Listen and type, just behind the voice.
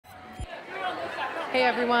Hey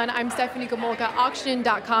everyone, I'm Stephanie Gomolka,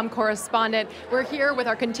 auction.com correspondent. We're here with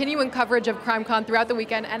our continuing coverage of CrimeCon throughout the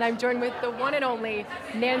weekend, and I'm joined with the one and only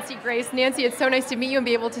Nancy Grace. Nancy, it's so nice to meet you and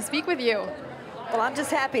be able to speak with you. Well, I'm just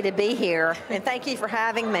happy to be here, and thank you for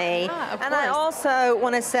having me. And I also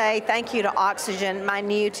want to say thank you to Oxygen, my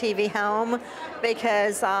new TV home,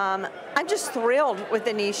 because I'm just thrilled with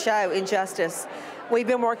the new show, Injustice. We've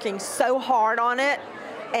been working so hard on it,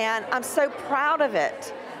 and I'm so proud of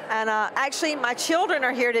it. And actually, my children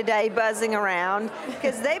are here today buzzing around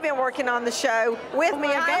because they've been working on the show with me.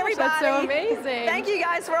 Hi, everybody. That's so amazing. Thank you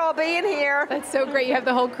guys for all being here. That's so great. You have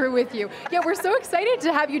the whole crew with you. Yeah, we're so excited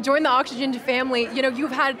to have you join the Oxygen family. You know,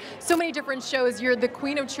 you've had so many different shows. You're the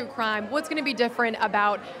queen of true crime. What's going to be different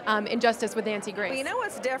about Injustice with Nancy Grace? Well, you know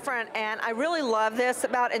what's different, and I really love this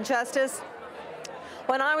about Injustice?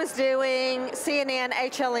 When I was doing CNN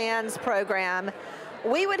HLN's program,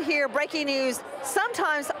 we would hear breaking news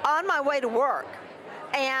sometimes on my way to work.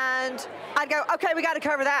 And I'd go, okay, we got to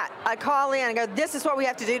cover that. I'd call in and go, this is what we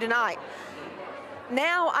have to do tonight.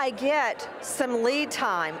 Now I get some lead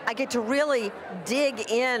time. I get to really dig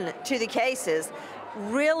in to the cases,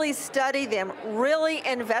 really study them, really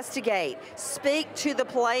investigate, speak to the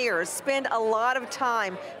players, spend a lot of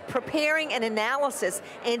time preparing an analysis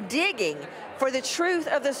and digging for the truth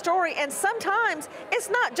of the story. And sometimes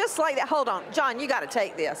it's not just like that. Hold on, John, you got to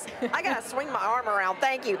take this. I got to swing my arm around.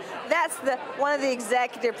 Thank you. That's one of the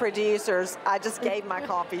executive producers I just gave my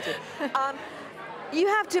coffee to. You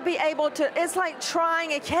have to be able to, it's like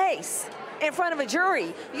trying a case in front of a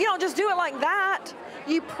jury. You don't just do it like that.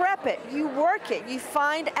 You prep it, you work it, you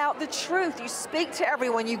find out the truth, you speak to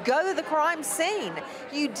everyone, you go to the crime scene,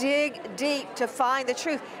 you dig deep to find the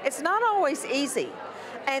truth. It's not always easy.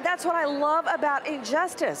 And that's what I love about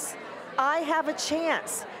Injustice. I have a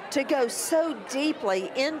chance to go so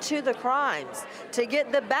deeply into the crimes, to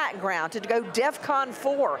get the background, to go DEFCON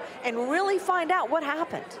 4, and really find out what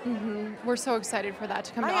happened. Mm-hmm. We're so excited for that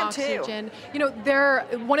to come to Oxygen. Too. You know,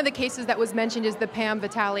 one of the cases that was mentioned is the Pam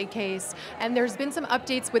Vitale case, and there's been some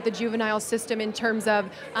updates with the juvenile system in terms of,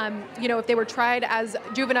 you know, if they were tried as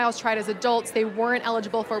juveniles, tried as adults, they weren't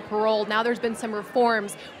eligible for parole. Now there's been some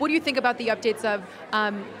reforms. What do you think about the updates of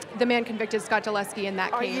the man convicted, Scott Gillespie, in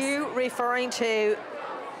that case? Are you referring to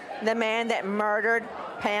the man that murdered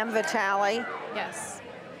Pam Vitale? Yes,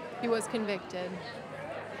 he was convicted.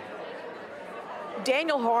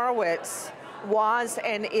 Daniel Horowitz was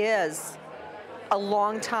and is a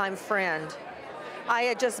longtime friend. I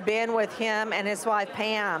had just been with him and his wife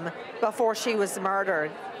Pam before she was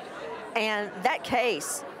murdered. And that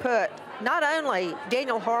case put not only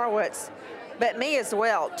Daniel Horowitz, but me as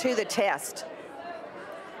well, to the test.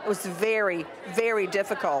 It was very, very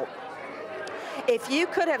difficult. If you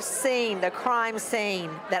could have seen the crime scene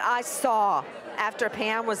that I saw after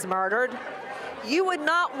Pam was murdered, you would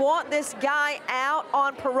not want this guy out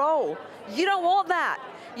on parole. You don't want that.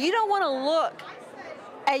 You don't want to look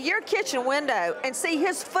at your kitchen window and see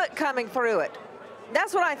his foot coming through it.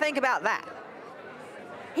 That's what I think about that.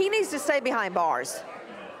 He needs to stay behind bars.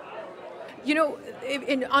 You know,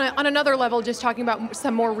 on another level, just talking about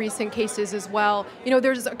some more recent cases as well, you know,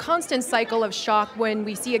 there's a constant cycle of shock when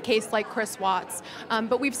we see a case like Chris Watts.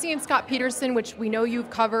 But we've seen Scott Peterson, which we know you've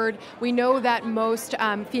covered. We know that most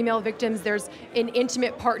female victims, there's an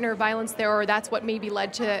intimate partner violence there, or that's what maybe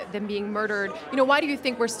led to them being murdered. You know, why do you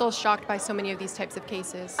think we're still shocked by so many of these types of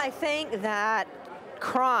cases? I think that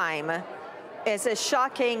crime is as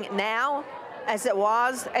shocking now as it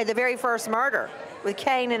was at the very first murder with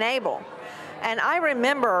Cain and Abel. And I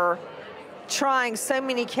remember trying so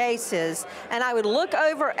many cases, and I would look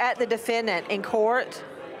over at the defendant in court.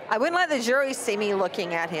 I wouldn't let the jury see me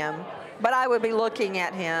looking at him, but I would be looking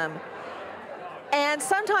at him. And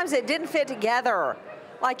sometimes it didn't fit together.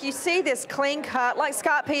 Like you see this clean cut, like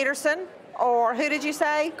Scott Peterson, or who did you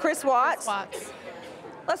say? Chris Watts? Chris Watts.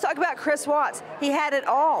 Let's talk about Chris Watts. He had it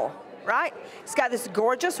all, right? He's got this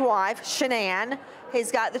gorgeous wife, Shanann.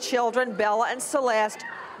 He's got the children, Bella and Celeste,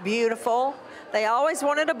 beautiful. They always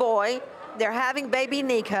wanted a boy. They're having baby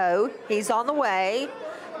Nico. He's on the way.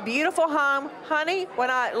 Beautiful home. Honey, when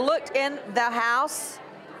I looked in the house,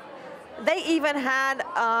 they even had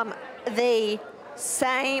the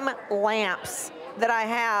same lamps that I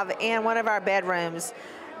have in one of our bedrooms.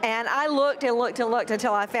 And I looked and looked and looked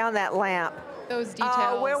until I found that lamp. Those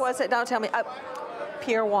details. Where was it? Don't tell me.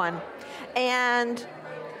 Pier 1. And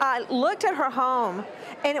I looked at her home,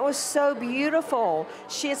 and it was so beautiful.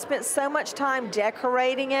 She had spent so much time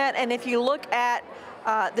decorating it, and if you look at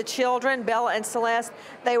the children, Bella and Celeste,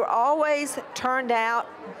 they were always turned out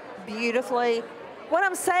beautifully. What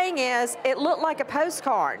I'm saying is, it looked like a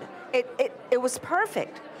postcard. It was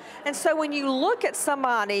perfect. And so when you look at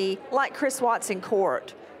somebody like Chris Watts in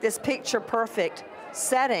court, this picture perfect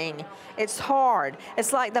setting, it's hard.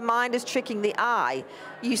 It's like the mind is tricking the eye.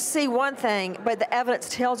 You see one thing, but the evidence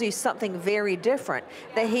tells you something very different,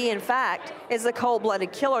 that he in fact is a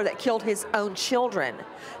cold-blooded killer that killed his own children.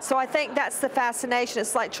 So I think that's the fascination.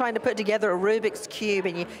 It's like trying to put together a Rubik's Cube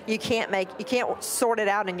and you can't sort it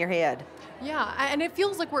out in your head. Yeah, and it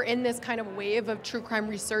feels like we're in this kind of wave of true crime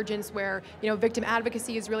resurgence where, victim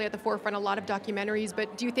advocacy is really at the forefront of a lot of documentaries,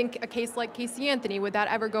 but do you think a case like Casey Anthony, would that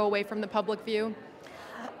ever go away from the public view?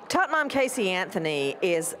 Tot Mom Casey Anthony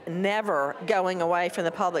is never going away from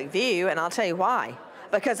the public view, and I'll tell you why.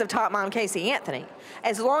 Because of Tot Mom Casey Anthony.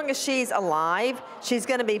 As long as she's alive, she's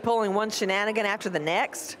going to be pulling one shenanigan after the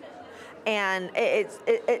next, and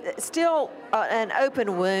it's still an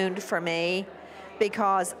open wound for me,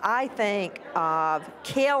 because I think of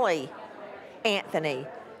Kelly Anthony,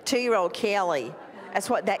 2-year-old Kelly. That's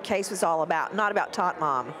what that case was all about, not about Tot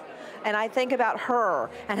Mom. And I think about her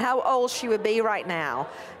and how old she would be right now,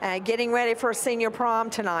 getting ready for a senior prom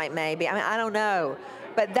tonight maybe. I mean, I don't know,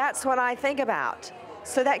 but that's what I think about.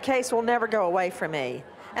 So that case will never go away from me.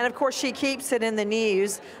 And of course she keeps it in the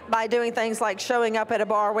news by doing things like showing up at a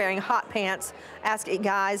bar wearing hot pants, asking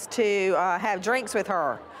guys to have drinks with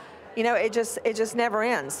her. It just never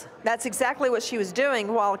ends. That's exactly what she was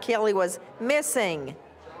doing while Kelly was missing.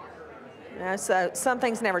 So some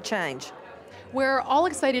things never change. We're all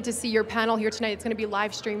excited to see your panel here tonight. It's going to be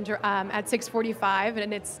live streamed at 6:45,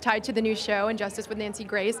 and it's tied to the new show, Injustice with Nancy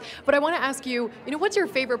Grace. But I want to ask you, what's your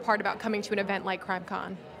favorite part about coming to an event like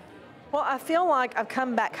CrimeCon? Well, I feel like I've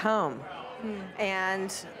come back home. And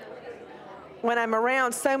when I'm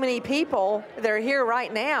around so many people that are here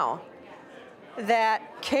right now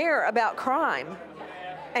that care about crime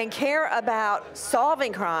and care about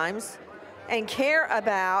solving crimes and care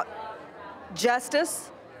about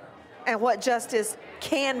justice and what justice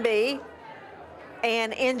can be,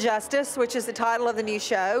 and Injustice, which is the title of the new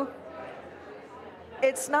show,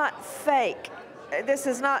 it's not fake. This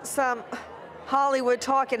is not some Hollywood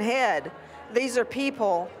talking head. These are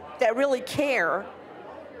people that really care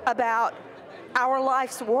about our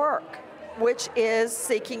life's work, which is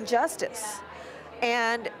seeking justice.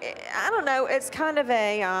 And I don't know, it's kind of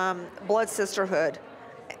a blood sisterhood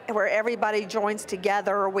where everybody joins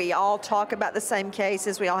together. We all talk about the same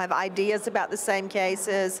cases. We all have ideas about the same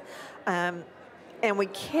cases. And we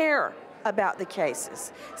care about the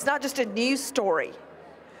cases. It's not just a news story,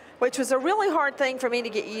 which was a really hard thing for me to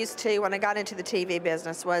get used to when I got into the TV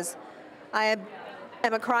business. Was I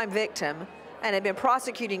am a crime victim and have been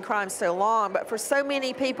prosecuting crime so long, but for so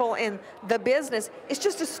many people in the business, it's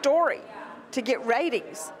just a story to get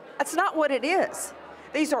ratings. That's not what it is.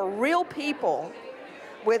 These are real people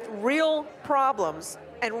with real problems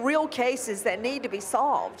and real cases that need to be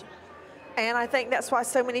solved. And I think that's why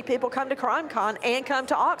so many people come to CrimeCon and come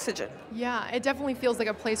to Oxygen. Yeah, it definitely feels like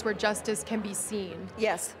a place where justice can be seen.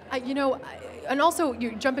 Yes. And also,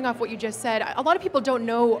 jumping off what you just said, a lot of people don't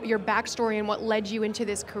know your backstory and what led you into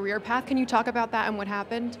this career path. Can you talk about that and what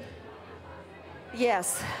happened?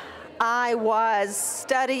 Yes. I was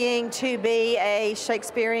studying to be a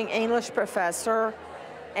Shakespearean English professor,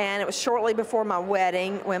 and it was shortly before my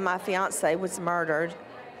wedding when my fiance was murdered.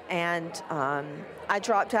 And I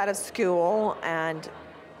dropped out of school, and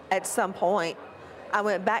at some point I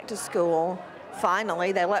went back to school.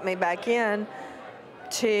 Finally, they let me back in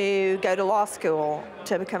to go to law school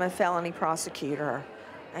to become a felony prosecutor.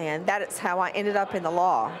 And that is how I ended up in the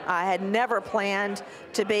law. I had never planned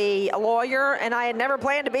to be a lawyer, and I had never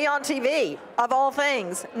planned to be on TV, of all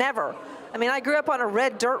things, never. I mean, I grew up on a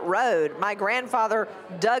red dirt road. My grandfather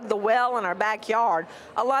dug the well in our backyard.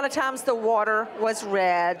 A lot of times the water was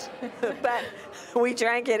red, but we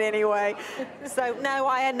drank it anyway. So no,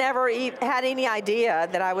 I had never had any idea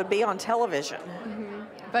that I would be on television. Mm-hmm.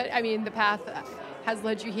 But I mean, the path has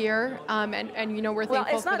led you here, and we're thankful for that.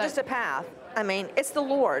 Well, it's not just a path. I mean, it's the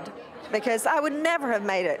Lord, because I would never have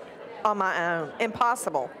made it on my own.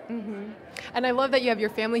 Impossible. Mm-hmm. And I love that you have your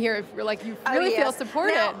family here. If you're like, you really feel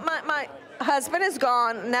supported. Now, my husband is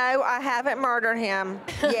gone. No, I haven't murdered him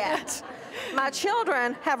yet. My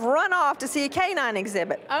children have run off to see a canine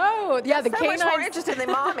exhibit. Oh, yeah, the canines. So much more interested than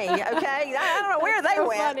mommy, okay? I don't know where they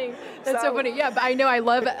went. Funny. That's so funny. Yeah, but I know I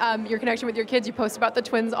love your connection with your kids. You post about the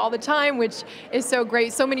twins all the time, which is so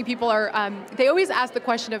great. So many people are, they always ask the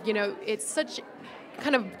question of, it's such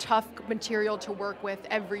kind of tough material to work with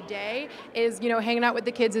every day. Is, hanging out with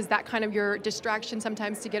the kids, is that kind of your distraction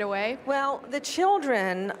sometimes to get away? Well, the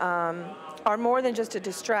children are more than just a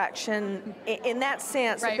distraction in that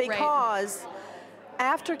sense, because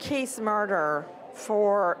after Keith's murder,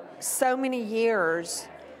 for so many years,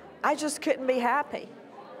 I just couldn't be happy.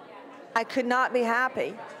 I could not be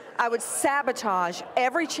happy. I would sabotage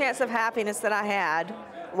every chance of happiness that I had,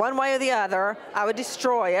 one way or the other. I would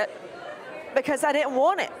destroy it because I didn't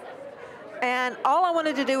want it. And all I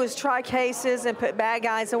wanted to do was try cases and put bad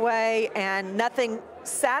guys away, and nothing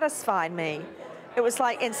satisfied me. It was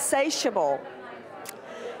like insatiable.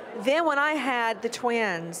 Then when I had the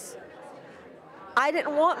twins, I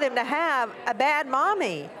didn't want them to have a bad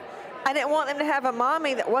mommy. I didn't want them to have a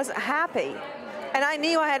mommy that wasn't happy. And I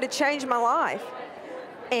knew I had to change my life.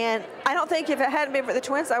 And I don't think if it hadn't been for the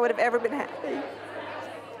twins, I would have ever been happy.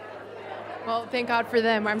 Well, thank God for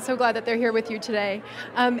them. I'm so glad that they're here with you today.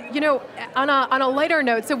 You know, on a lighter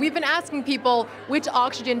note, so we've been asking people which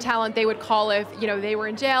Oxygen talent they would call if, you know, they were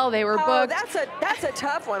in jail, they were booked. That's a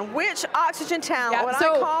tough one. Which Oxygen talent would I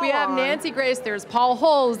call So we have on? Nancy Grace, there's Paul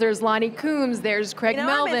Holes, there's Lonnie Coombs, there's Craig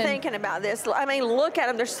Melvin. I've been thinking about this. I mean, look at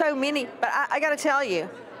them. There's so many. But I got to tell you,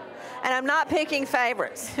 and I'm not picking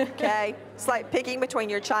favorites, okay? It's like picking between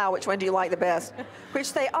your child, which one do you like the best?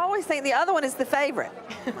 Which they always think the other one is the favorite.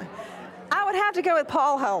 I would have to go with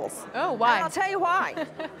Paul Holes. Oh, why? And I'll tell you why.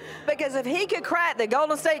 Because if he could crack the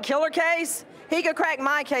Golden State Killer case, he could crack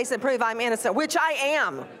my case and prove I'm innocent, which I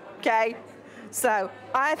am, okay? So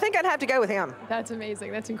I think I'd have to go with him. That's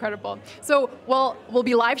amazing. That's incredible. So, well, we'll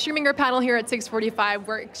be live streaming our panel here at 6:45.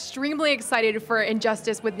 We're extremely excited for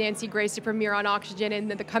Injustice with Nancy Grace to premiere on Oxygen in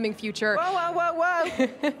the coming future. Whoa, whoa, whoa,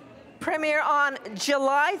 whoa. Premiere on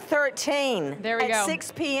July 13 there we at go.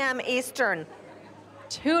 6 p.m. Eastern.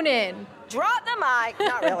 Tune in. Drop the mic.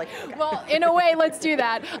 Not really. Okay. Well, in a way, let's do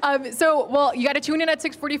that. Well, you got to tune in at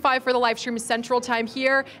 6:45 for the live stream Central Time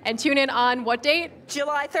here, and tune in on what date?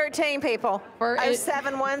 July 13, people. For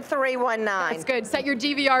 071319. That's good. Set your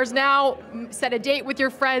DVRs now. Set a date with your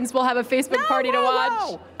friends. We'll have a Facebook party to watch.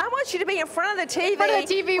 Whoa. I want you to be in front of the TV. In front of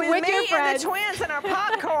the TV with your friends. And the twins and our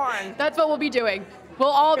popcorn. That's what we'll be doing. We'll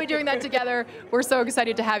all be doing that together. We're so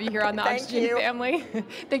excited to have you here on the Oxygen family.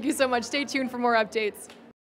 Thank you so much. Stay tuned for more updates.